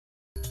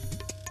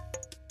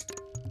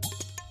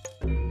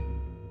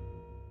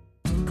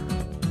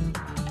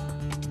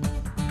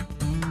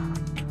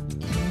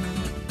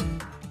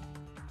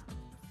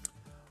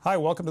Hi,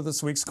 welcome to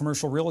this week's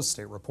Commercial Real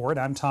Estate Report.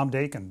 I'm Tom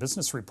Daykin,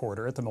 business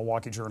reporter at the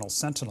Milwaukee Journal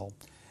Sentinel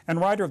and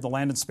writer of the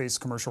Land and Space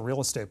Commercial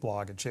Real Estate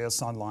blog at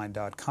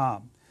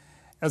jsonline.com.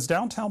 As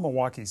downtown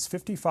Milwaukee's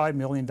 $55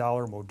 million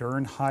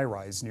Moderne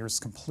high-rise nears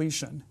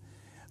completion,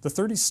 the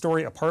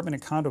 30-story apartment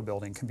and condo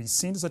building can be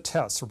seen as a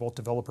test for both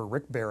developer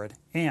Rick Barrett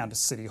and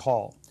City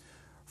Hall.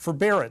 For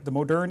Barrett, the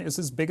Moderne is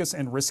his biggest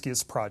and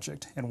riskiest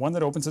project, and one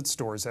that opens its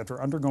doors after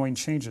undergoing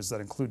changes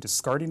that include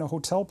discarding a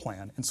hotel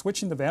plan and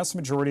switching the vast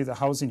majority of the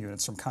housing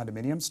units from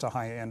condominiums to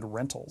high-end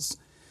rentals.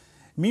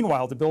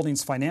 Meanwhile, the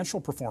building's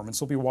financial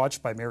performance will be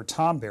watched by Mayor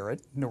Tom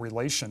Barrett, no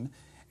relation,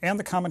 and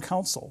the Common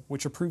Council,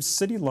 which approves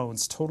city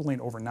loans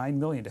totaling over $9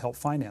 million to help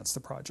finance the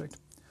project.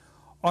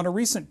 On a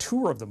recent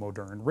tour of the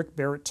Moderne, Rick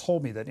Barrett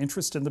told me that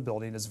interest in the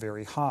building is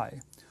very high.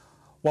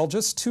 While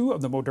just 2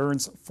 of the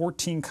Moderne's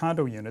 14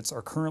 condo units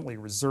are currently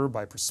reserved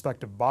by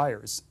prospective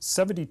buyers,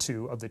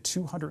 72 of the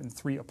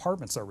 203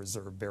 apartments are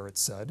reserved, Barrett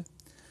said.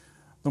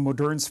 The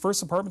Moderne's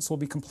first apartments will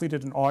be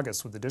completed in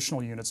August, with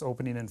additional units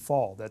opening in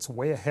fall. That's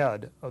way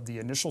ahead of the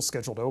initial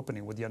scheduled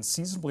opening, with the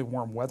unseasonably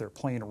warm weather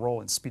playing a role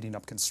in speeding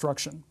up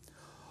construction.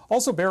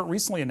 Also, Barrett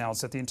recently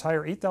announced that the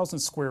entire 8,000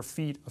 square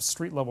feet of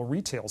street-level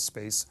retail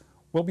space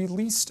will be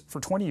leased for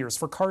 20 years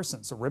for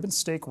Carson's, a rib and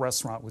steak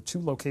restaurant with 2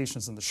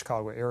 locations in the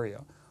Chicago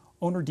area.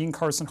 Owner Dean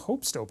Carson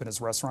hopes to open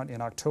his restaurant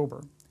in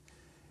October.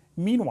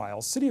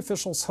 Meanwhile, city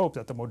officials hope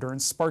that the Moderne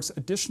sparks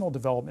additional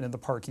development in the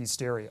Park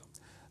East area.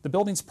 The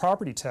building's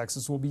property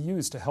taxes will be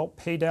used to help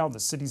pay down the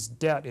city's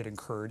debt it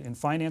incurred in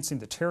financing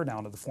the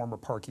teardown of the former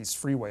Park East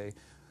Freeway,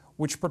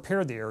 which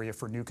prepared the area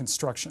for new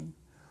construction.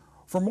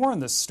 For more on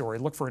this story,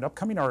 look for an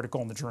upcoming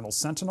article in the Journal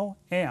Sentinel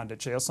and at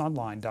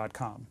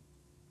jsonline.com.